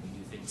angry when you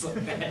do things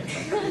like that.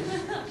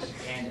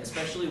 And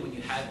especially when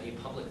you have a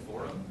public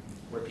forum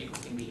where people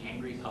can be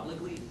angry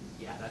publicly,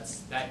 yeah,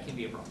 that can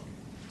be a problem.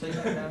 Take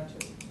that down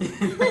too.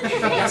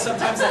 Yeah,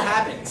 sometimes that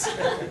happens.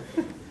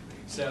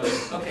 So,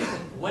 okay,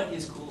 what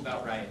is cool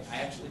about Riot? I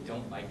actually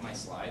don't like my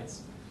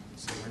slides,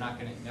 so we're not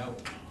gonna, no,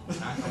 we're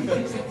not gonna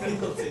use them.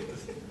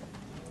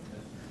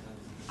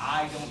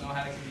 I don't know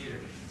how to computer.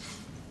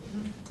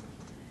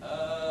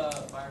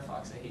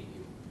 Firefox, I hate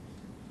you.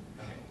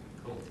 Okay,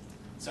 cool.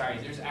 Sorry,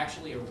 there's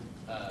actually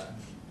a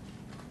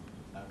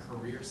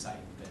career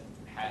site that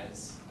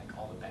has like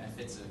all the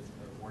benefits of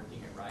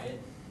working at Riot.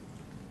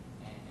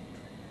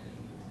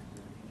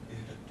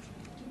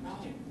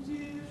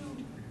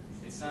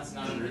 It's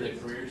not under the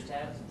careers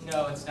tab?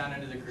 No, it's not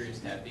under the careers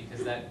tab,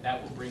 because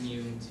that will bring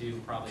you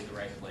to probably the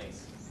right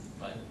place.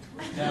 but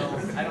no,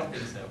 I don't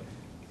think so.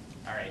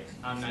 All right,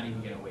 I'm not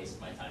even gonna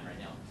waste my time right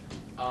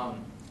now.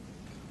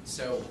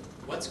 So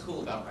what's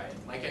cool about Riot?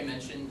 Like I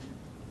mentioned,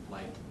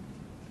 like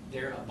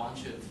they're a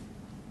bunch of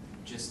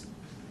just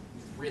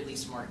really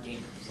smart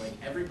gamers. Like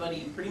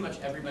everybody, pretty much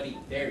everybody.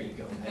 There you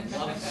go. I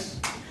love it.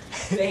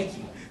 Thank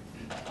you.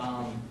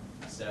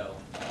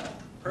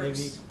 Perks.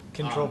 Maybe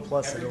Control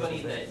Plus it a little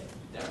Everybody bit.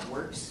 that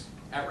works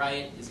at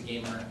Riot is a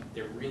gamer.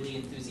 They're really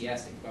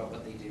enthusiastic about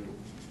what they do,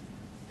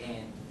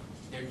 and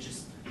they're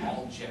just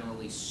all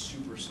generally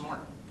super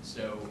smart.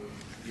 So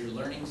you're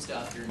learning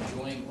stuff, you're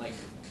enjoying, like,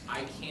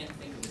 I can't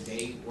think of a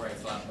day where I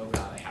thought, oh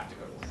God, I have to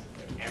go to work.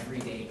 Like, every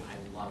day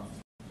I love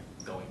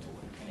going to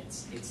work, and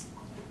it's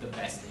the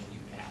best thing you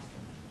can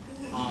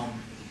have.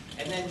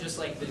 And then just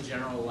like the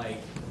general, like,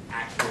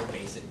 actual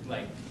basic,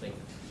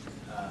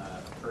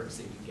 perks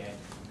that you get.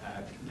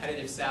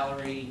 Competitive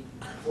salary,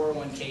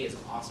 401k is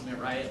awesome at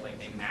Riot, like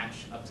they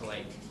match up to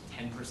like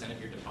 10%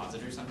 of your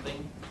deposit or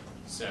something.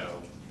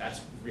 So that's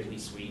really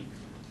sweet.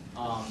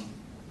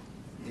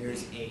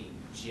 There's a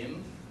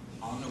gym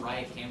on the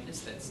Riot campus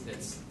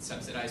that's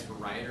subsidized for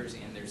Rioters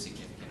and their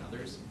significant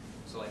others.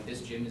 So like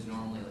this gym is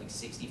normally like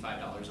 $65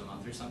 a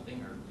month or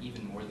something, or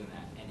even more than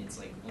that, and it's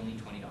like only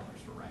 $20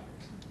 for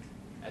Rioters.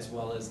 As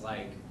well as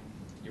like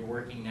you're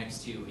working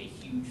next to a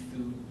huge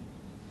food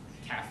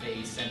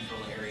cafe central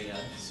area,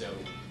 so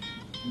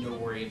no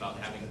worry about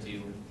having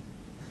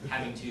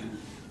to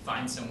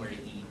find somewhere to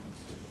eat.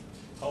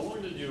 How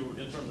long did you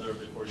intern there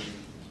before you?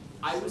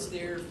 I was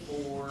there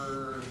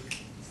for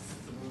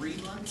 3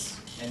 months,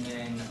 and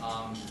then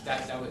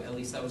that was, at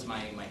least that was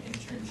my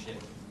internship,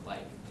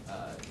 like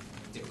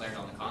declared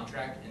on the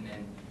contract, and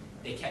then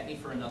they kept me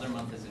for another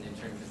month as an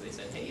intern because they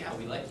said, hey, yeah,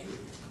 we like you,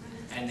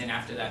 and then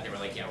after that they were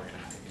like, yeah, we're gonna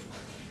have to do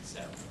more.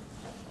 So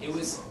it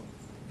was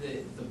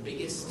the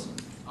biggest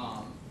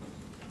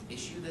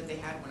issue that they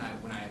had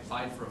when I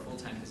applied for a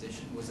full-time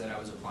position was that I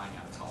was applying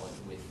out of college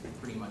with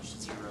pretty much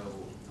zero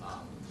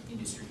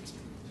industry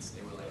experience.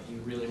 They were like, you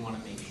really want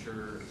to make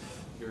sure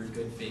you're a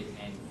good fit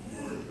and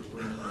you're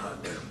bringing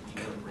what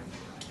you would bring to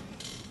life.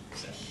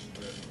 So,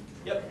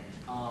 yep.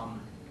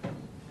 And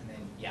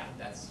then yeah,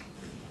 that's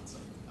pretty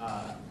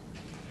awesome.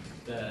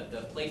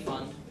 The Play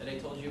Fund that I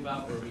told you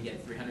about, where we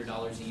get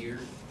 $300 a year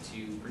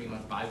to pretty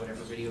much buy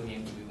whatever video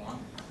games we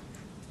want.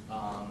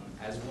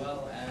 As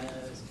well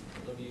as,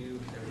 there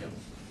we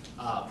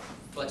go.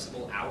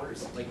 Flexible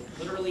hours, like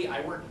literally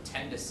I work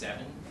 10 to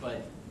 7,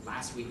 but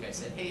last week I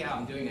said, hey, yeah,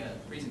 I'm doing a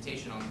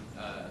presentation on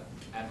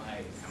at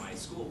my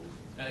school.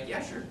 And they're like,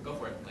 yeah, sure, go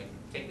for it, like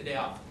take the day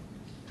off.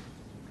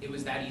 It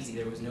was that easy.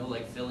 There was no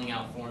like filling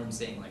out forms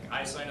saying like,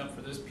 I sign up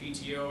for this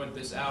PTO at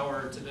this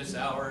hour to this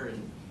hour,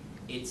 and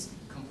it's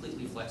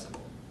completely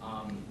flexible.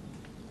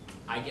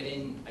 I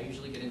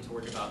usually get into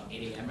work about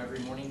 8 a.m. every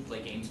morning,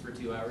 play games for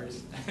 2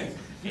 hours,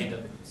 end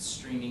up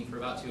streaming for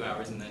about 2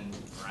 hours, and then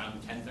around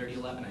 10:30,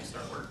 11, I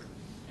start work.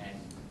 And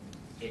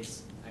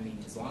it's, I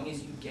mean, as long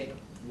as you get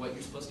what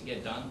you're supposed to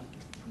get done,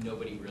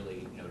 nobody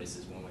really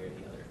notices one way or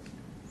the other.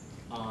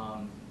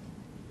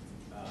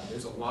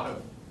 There's a lot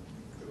of,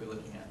 what are we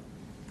looking at?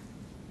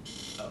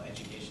 Oh,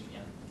 education,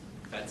 yeah.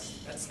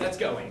 That's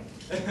going.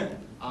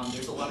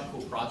 There's a lot of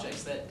cool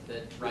projects that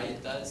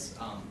Riot does,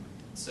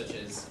 such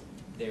as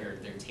their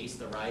Taste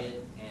the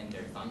Riot and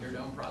their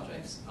Thunderdome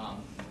projects.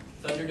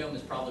 Thunderdome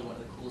is probably one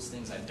of the coolest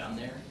things I've done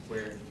there,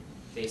 where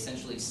they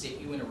essentially sit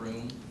you in a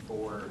room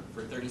for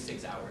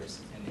 36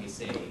 hours and they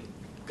say,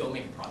 go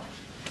make a project.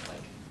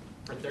 Like,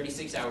 for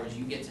 36 hours,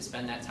 you get to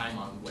spend that time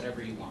on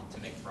whatever you want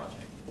to make a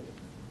project.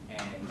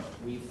 And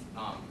we've,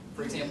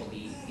 for example,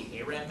 the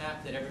ARAM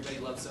map that everybody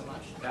loves so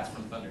much, that's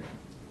from Thunderdome.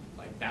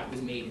 Like, that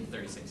was made in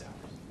 36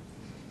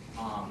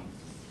 hours.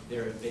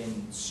 There have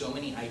been so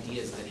many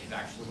ideas that have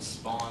actually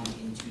spawned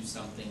into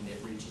something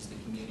that reaches the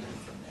community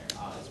from there,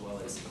 as well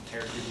as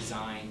character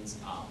designs,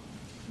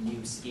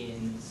 new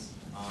skins.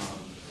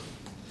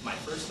 My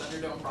first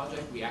Thunderdome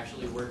project, we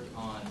actually worked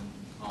on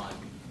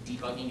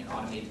debugging and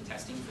automated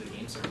testing for the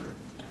game server,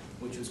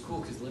 which was cool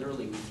because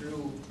literally we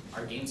threw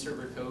our game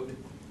server code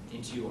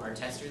into our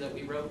tester that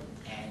we wrote,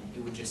 and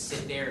it would just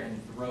sit there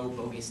and throw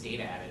bogus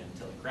data at it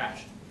until it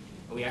crashed.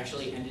 But we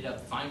actually ended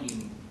up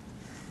finding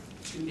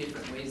 2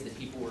 different ways that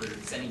people were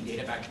sending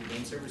data back to the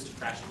game servers to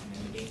crash it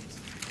in the games.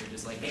 They're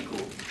just like, hey,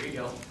 cool, here you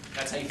go.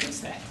 That's how you fix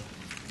that.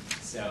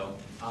 So,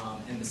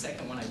 and the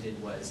second one I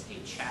did was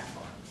a chat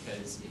bar,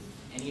 because if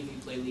any of you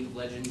play League of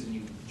Legends and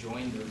you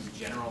join those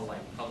general like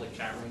public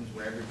chat rooms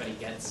where everybody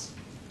gets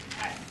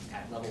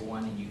at level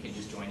 1 and you can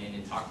just join in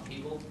and talk to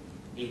people,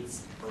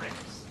 it's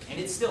horrendous. And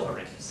it's still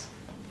horrendous.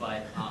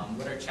 But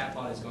what our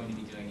chatbot is going to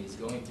be doing is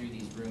going through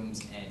these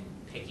rooms and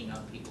picking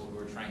up people who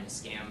are trying to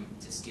scam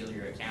to steal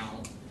your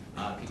account,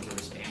 people who are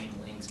spamming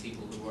links,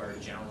 people who are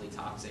generally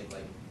toxic.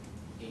 Like,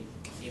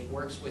 it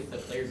works with the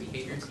player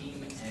behavior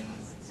team, and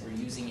we're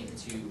using it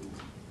to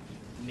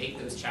make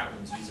those chat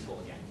rooms usable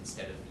again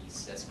instead of the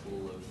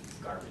cesspool of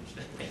garbage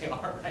that they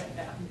are right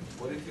now.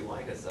 What if you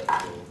like a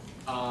cesspool?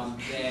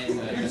 Then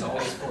there's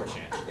always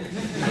 4chan.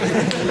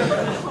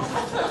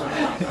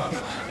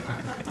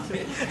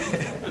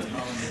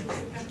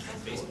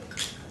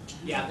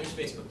 Yeah, there's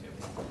Facebook too.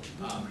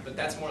 But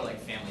that's more like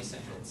Family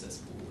Central and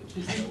cesspool, which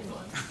is so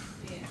fun.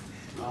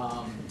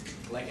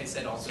 Like I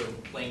said, also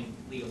playing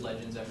League of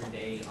Legends every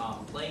day,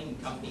 playing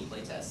company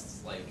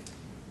playtests. Like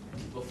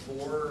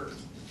before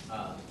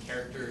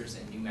characters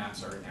and new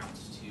maps are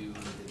announced to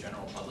the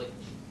general public,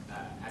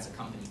 as a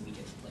company we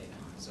get to play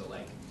them. So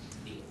like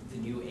the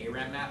new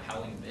ARAM map,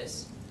 Howling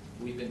Abyss,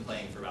 we've been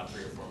playing for about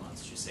 3 or 4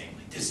 months, just saying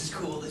like, this is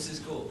cool, this is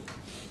cool.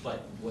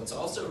 But what's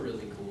also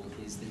really cool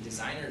is the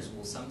designers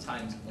will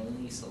sometimes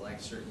only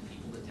select certain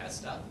people to test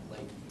stuff.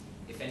 Like,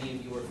 if any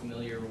of you are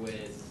familiar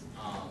with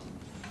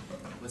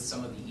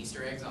some of the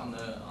Easter eggs on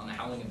the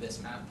Howling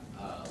Abyss map,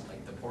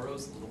 like the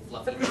Poros, the little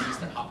fluffy things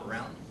that hop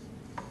around,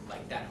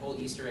 like that whole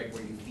Easter egg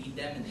where you feed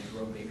them and they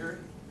grow bigger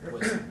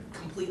was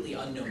completely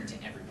unknown to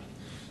everybody.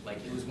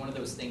 Like, it was one of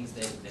those things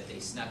that they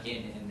snuck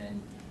in, and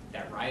then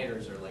that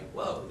rioters are like,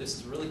 whoa, this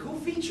is a really cool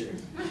feature.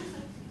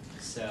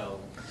 So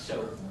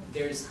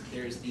there's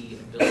the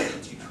ability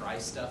to try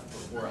stuff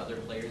before other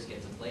players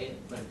get to play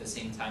it, but at the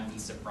same time be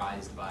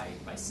surprised by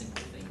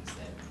simple things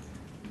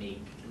that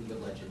make League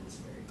of Legends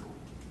very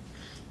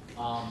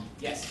cool.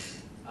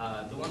 Yes,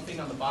 the one thing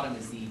on the bottom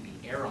is the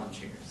Aeron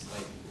chairs.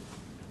 Like,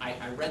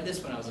 I read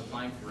this when I was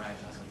applying for Riot,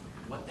 and I was like,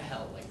 what the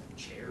hell, like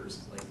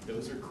chairs? Like,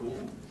 those are cool?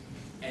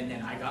 And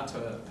then I got to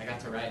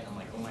Riot, and I'm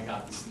like, oh my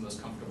god, this is the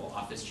most comfortable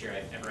office chair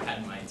I've ever had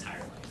in my entire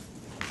life.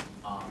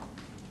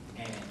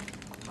 And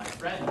my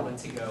friend went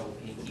to go,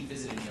 he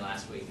visited me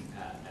last week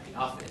at the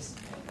office,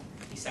 and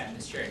he sat in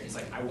this chair, and he's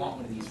like, I want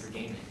one of these for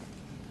gaming.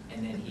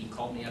 And then he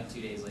called me up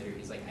 2 days later,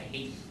 he's like, I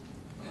hate you.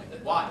 I'm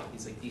like, why?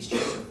 He's like, these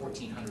chairs are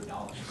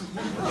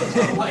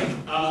 $1,400. I'm like,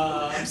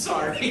 I'm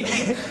sorry.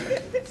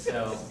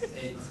 So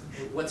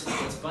what's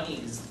funny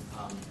is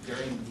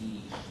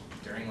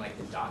during like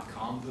the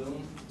 .com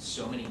boom,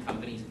 so many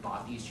companies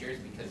bought these chairs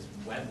because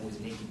web was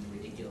making a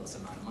ridiculous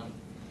amount of money.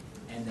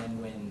 And then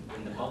when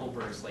the bubble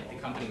burst, like the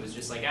company was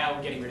just like,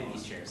 we're getting rid of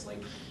these chairs.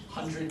 Like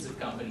hundreds of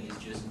companies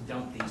just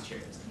dumped these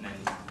chairs, and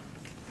then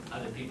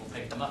other people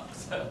picked them up.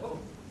 So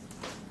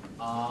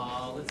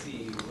let's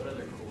see, what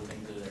other cool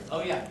things are there?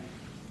 Oh yeah,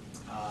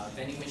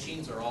 vending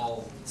machines are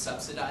all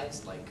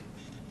subsidized. Like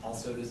all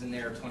sodas in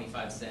there are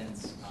 25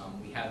 cents.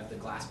 We have the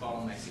glass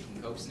bottle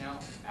Mexican Cokes now.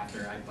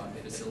 After I bumped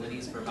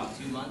facilities for about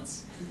 2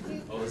 months,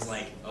 I was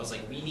like,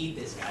 we need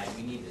this, guys,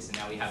 we need this, and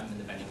now we have them in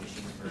the vending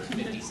machine for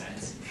 50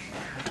 cents.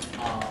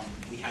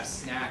 We have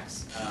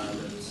snacks,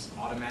 those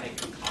automatic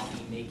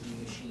coffee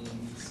making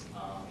machines,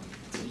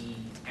 tea,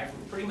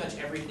 pretty much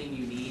everything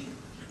you need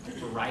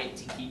for Riot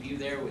to keep you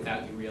there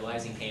without you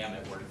realizing, hey, I'm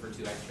at work for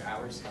 2 extra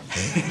hours.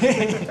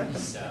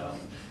 So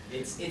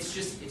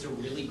it's a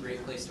really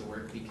great place to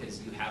work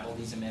because you have all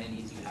these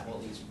amenities, you have all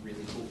these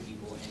really cool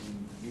people,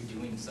 and you're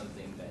doing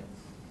something that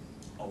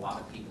a lot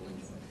of people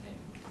enjoy,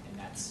 and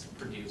that's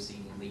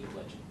producing League of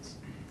Legends.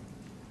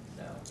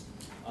 So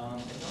I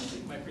don't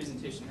think my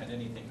presentation had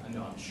anything.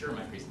 No, I'm sure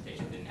my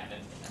presentation didn't have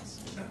anything else.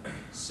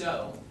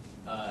 So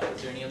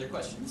is there any other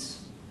questions?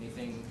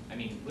 Anything, I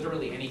mean,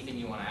 literally anything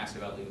you want to ask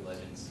about League of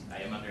Legends.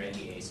 I am under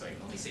NDA, so I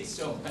can only say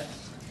so much.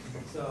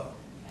 So,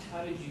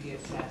 how did you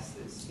get past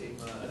this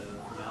stigma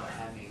of not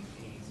having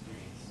any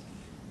experience?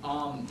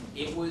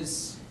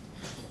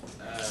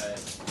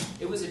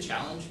 It was a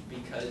challenge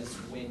because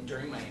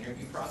during my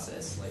interview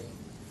process, like,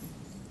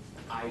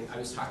 I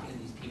was talking to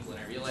these people and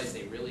I realized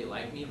they really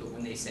liked me, but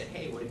when they said,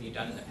 hey, what have you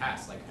done in the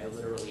past? Like, I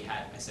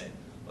said,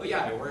 oh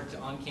yeah, I worked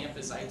on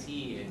campus IT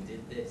and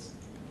did this.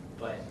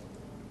 But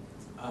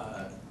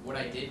what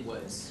I did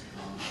was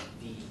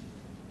the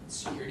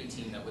security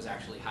team that was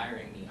actually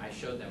hiring me, I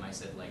showed them, I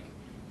said like,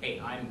 hey,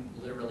 I'm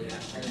literally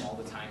at home all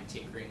the time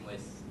tinkering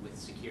with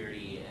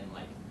security, and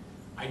like,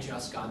 I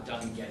just got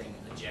done getting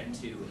a Gen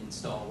 2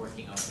 install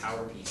working on a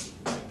PowerPC.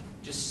 Like,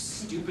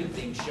 just stupid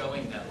things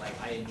showing that like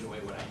I enjoy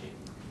what I do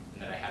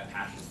and that I have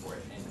passion for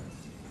it.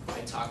 And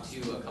I talked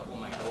to a couple of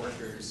my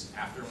coworkers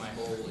after my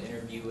whole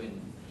interview and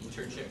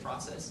internship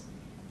process,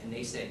 and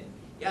they said,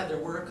 yeah, there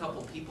were a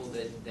couple people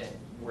that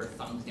were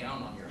thumbs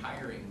down on your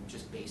hiring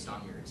just based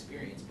on your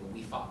experience, but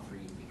we fought for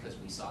you because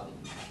we saw that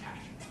you had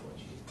passion for what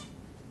you do.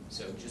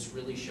 So just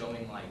really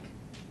showing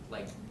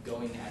like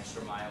going the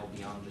extra mile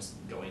beyond just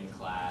going to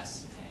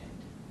class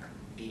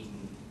and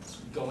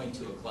going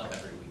to a club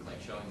every week, like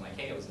showing like,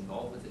 hey, I was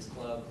involved with this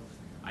club,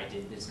 I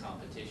did this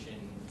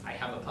competition, I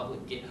have a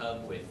public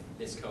GitHub with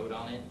this code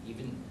on it.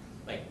 Even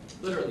like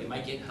literally my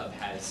GitHub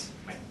has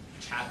my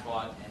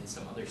chatbot and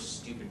some other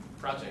stupid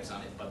projects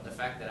on it, but the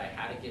fact that I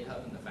had a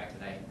GitHub and the fact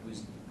that I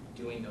was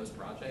doing those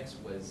projects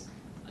was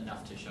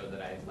enough to show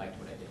that I liked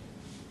what I did.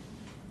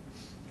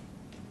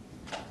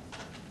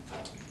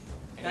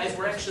 Guys,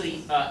 we're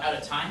actually out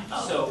of time,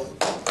 so.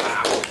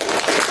 Wow.